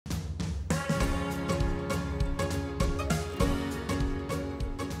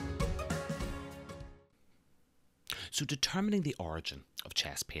So determining the origin of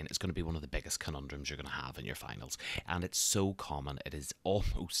chest pain is going to be one of the biggest conundrums you're going to have in your finals, and it's so common. It is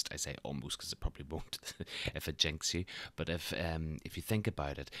almost, I say almost because it probably won't if it jinx you, but if you think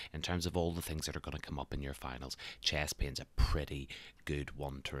about it in terms of all the things that are going to come up in your finals, chest pain's a pretty good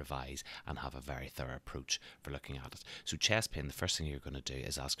one to revise and have a very thorough approach for looking at it. So chest pain, the first thing you're going to do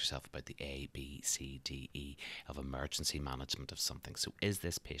is ask yourself about the A, B, C, D, E of emergency management of something. So is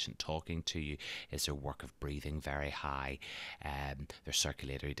this patient talking to you? Is their work of breathing very high? Their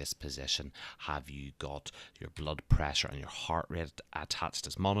circulatory disposition? Have you got your blood pressure and your heart rate attached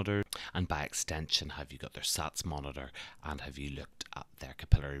as monitored? And by extension, have you got their SATs monitor? And have you looked at their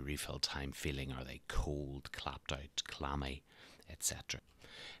capillary refill time feeling? Are they cold, clapped out, clammy, etc.?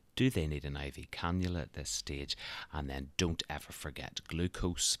 Do they need an IV cannula at this stage? And then don't ever forget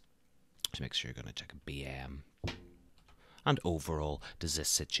glucose. So make sure you're going to check a BM. And overall, does this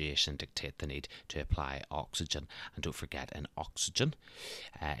situation dictate the need to apply oxygen? And don't forget, in oxygen,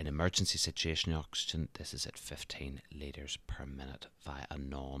 in emergency situation oxygen, this is at 15 litres per minute via a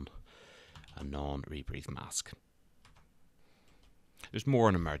non-rebreathe mask. There's more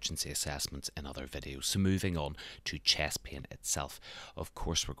on emergency assessments in other videos. So moving on to chest pain itself. Of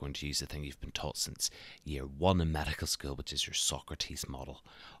course, we're going to use the thing you've been taught since year 1 in medical school, which is your Socrates model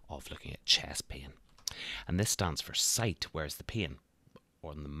of looking at chest pain. And this stands for site. Where's the pain?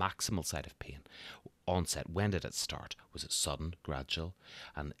 Or on the maximal side of pain. Onset, when did it start? Was it sudden, gradual?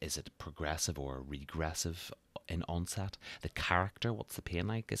 And is it progressive or regressive in onset? The character, what's the pain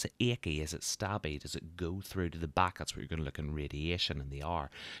like? Is it achy? Is it stabby? Does it go through to the back? That's where you're going to look in radiation in the R.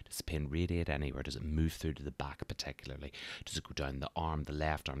 Does the pain radiate anywhere? Does it move through to the back particularly? Does it go down the arm, the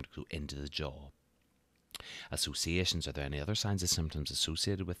left arm, to go into the jaw? Associations, are there any other signs of symptoms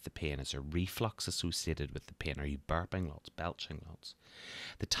associated with the pain? Is there reflux associated with the pain? Are you burping lots, belching lots?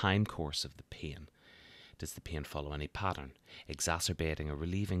 The time course of the pain. Does the pain follow any pattern? Exacerbating or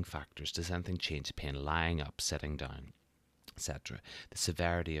relieving factors. Does anything change the pain? Lying up, sitting down, etc. The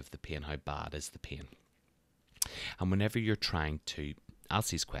severity of the pain. How bad is the pain? And whenever you're trying to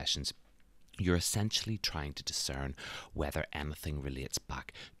ask these questions, you're essentially trying to discern whether anything relates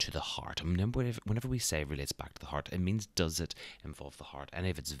back to the heart. And whenever we say relates back to the heart, it means does it involve the heart,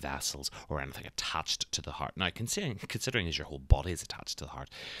 any of its vessels or anything attached to the heart. Now, considering as your whole body is attached to the heart,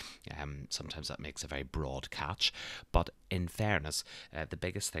 sometimes that makes a very broad catch. But in fairness, the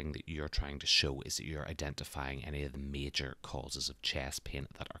biggest thing that you're trying to show is that you're identifying any of the major causes of chest pain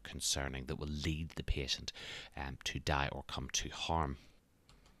that are concerning, that will lead the patient to die or come to harm.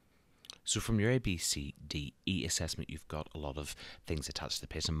 So from your A, B, C, D, E assessment, you've got a lot of things attached to the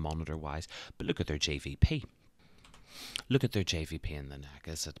patient monitor-wise, but look at their JVP. Look at their JVP in the neck.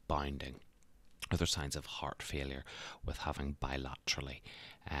 Is it bounding? Are there signs of heart failure with having bilateral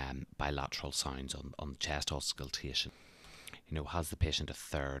sounds on chest auscultation? You know, has the patient a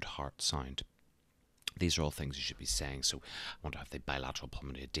third heart sound? These are all things you should be saying. So I wonder, have they bilateral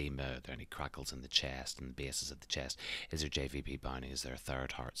pulmonary edema? Are there any crackles in the chest and the bases of the chest? Is there JVP bounding? Is there a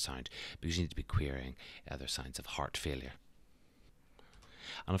third heart sound? Because you need to be querying other signs of heart failure.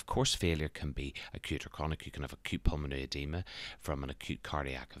 And of course, failure can be acute or chronic. You can have acute pulmonary edema from an acute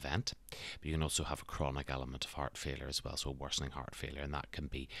cardiac event, but you can also have a chronic element of heart failure as well, so a worsening heart failure, and that can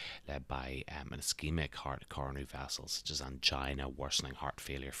be led by an ischemic heart coronary vessels, such as angina, worsening heart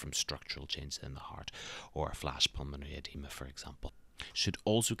failure from structural changes in the heart, or a flash pulmonary edema, for example. Should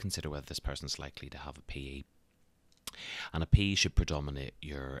also consider whether this person is likely to have a PE. And a PE should predominate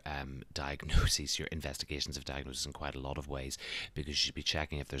your diagnoses, your investigations of diagnosis in quite a lot of ways, because you should be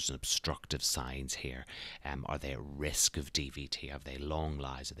checking if there's an obstructive signs here. Are they at risk of DVT? Have they long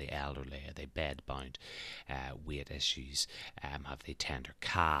lives? Are they elderly? Are they bedbound? Weight issues? Have they tender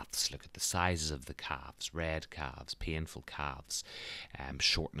calves? Look at the sizes of the calves, red calves, painful calves,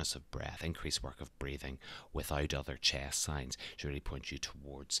 shortness of breath, increased work of breathing without other chest signs should really point you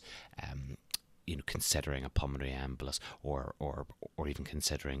towards considering a pulmonary embolus or even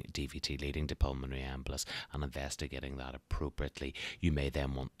considering DVT leading to pulmonary embolus and investigating that appropriately. You may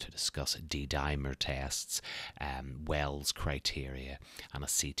then want to discuss D-dimer tests, Wells criteria, and a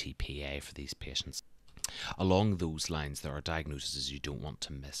CTPA for these patients. Along those lines, there are diagnoses you don't want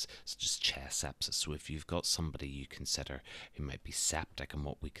to miss, such as chest sepsis. So if you've got somebody you consider who might be septic, and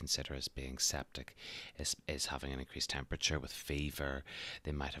what we consider as being septic is having an increased temperature with fever,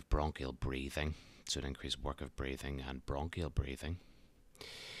 they might have bronchial breathing, so an increased work of breathing and bronchial breathing.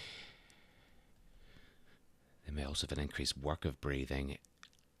 They may also have an increased work of breathing,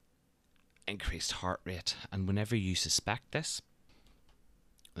 increased heart rate, and whenever you suspect this,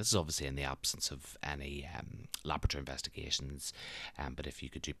 This is obviously in the absence of any laboratory investigations, but if you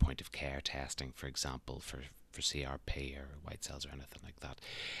could do point of care testing, for example, for CRP or white cells or anything like that,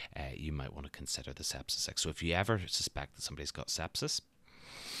 you might want to consider the sepsis 6. So if you ever suspect that somebody's got sepsis,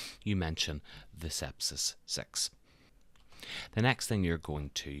 you mention the sepsis 6. The next thing you're going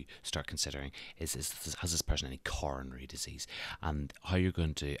to start considering is has this person any coronary disease? And how you're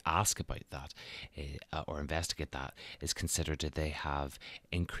going to ask about that or investigate that is consider, do they have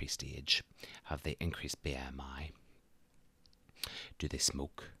increased age? Have they increased BMI? Do they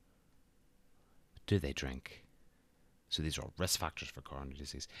smoke? Do they drink? So these are all risk factors for coronary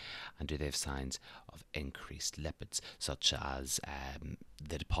disease. And do they have signs of increased lipids, such as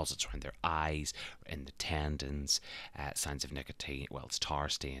the deposits around their eyes, in the tendons, signs of nicotine, well, it's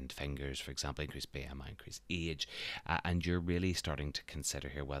tar-stained fingers, for example, increased BMI, increased age. And you're really starting to consider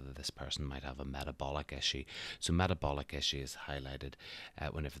here whether this person might have a metabolic issue. So metabolic issue is highlighted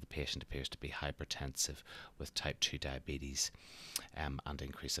whenever the patient appears to be hypertensive with type 2 diabetes and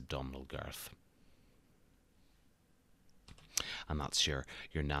increased abdominal girth. And that's your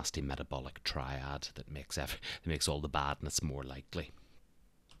nasty metabolic triad that makes all the badness more likely.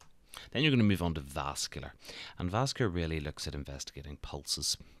 Then you're going to move on to vascular. And vascular really looks at investigating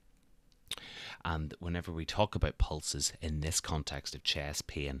pulses. And whenever we talk about pulses in this context of chest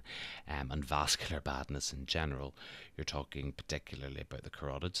pain and vascular badness in general, you're talking particularly about the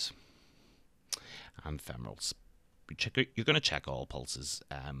carotids and femorals. You're going to check all pulses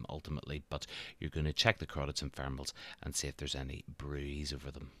ultimately, but you're going to check the carotids and femorals and see if there's any bruise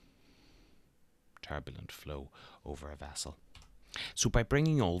over them. Turbulent flow over a vessel. So by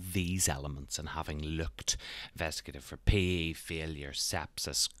bringing all these elements and having investigated for PE, failure,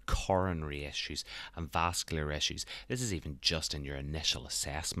 sepsis, coronary issues and vascular issues, this is even just in your initial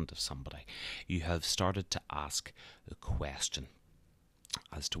assessment of somebody, you have started to ask the question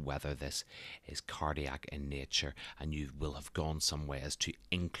as to whether this is cardiac in nature, and you will have gone some way as to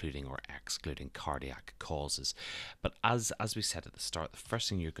including or excluding cardiac causes. But as we said at the start, the first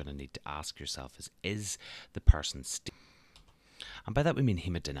thing you're going to need to ask yourself is the person stable? And by that we mean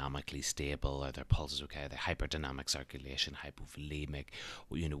hemodynamically stable. Are their pulses okay? Are they hyperdynamic circulation, hypovolemic?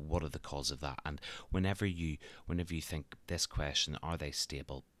 What are the causes of that? And whenever you think this question, are they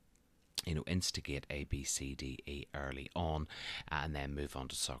stable, instigate A, B, C, D, E early on and then move on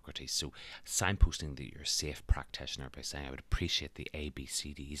to Socrates. So signposting that you're a safe practitioner by saying, I would appreciate the A, B,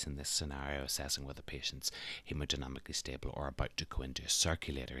 C, Ds in this scenario, assessing whether the patient's hemodynamically stable or about to go into a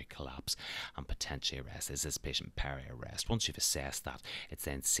circulatory collapse and potentially arrest. Is this patient peri-arrest? Once you've assessed that, it's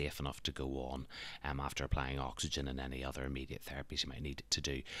then safe enough to go on after applying oxygen and any other immediate therapies you might need to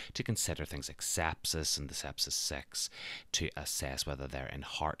do, to consider things like sepsis and the sepsis 6, to assess whether they're in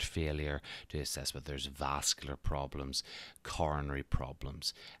heart failure, to assess whether there's vascular problems, coronary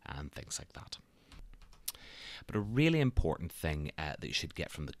problems, and things like that. But a really important thing that you should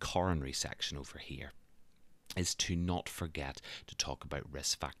get from the coronary section over here is to not forget to talk about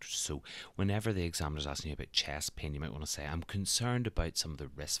risk factors. So whenever the examiner's asking you about chest pain, you might want to say, I'm concerned about some of the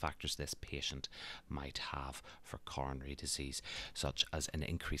risk factors this patient might have for coronary disease, such as an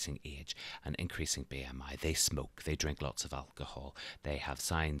increasing age, an increasing BMI, they smoke, they drink lots of alcohol, they have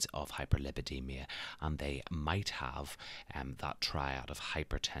signs of hyperlipidemia, and they might have that triad of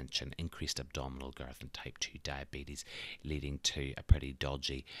hypertension, increased abdominal girth, and type 2 diabetes, leading to a pretty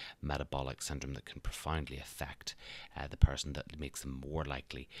dodgy metabolic syndrome that can profoundly affect the person, that makes them more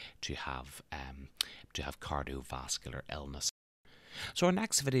likely to have cardiovascular illness. So our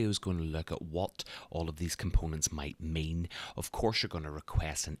next video is going to look at what all of these components might mean. Of course, you're going to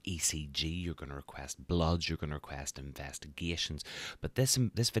request an ECG, you're going to request bloods, you're going to request investigations. But this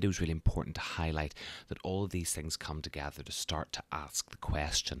video is really important to highlight that all of these things come together to start to ask the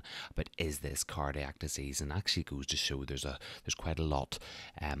question about, is this cardiac disease? And actually goes to show there's quite a lot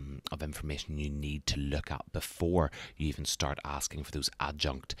of information you need to look at before you even start asking for those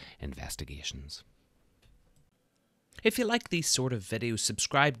adjunct investigations. If you like these sort of videos,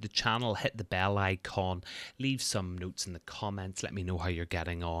 subscribe to the channel, hit the bell icon, leave some notes in the comments, let me know how you're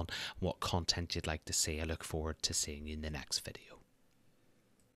getting on, what content you'd like to see. I look forward to seeing you in the next video.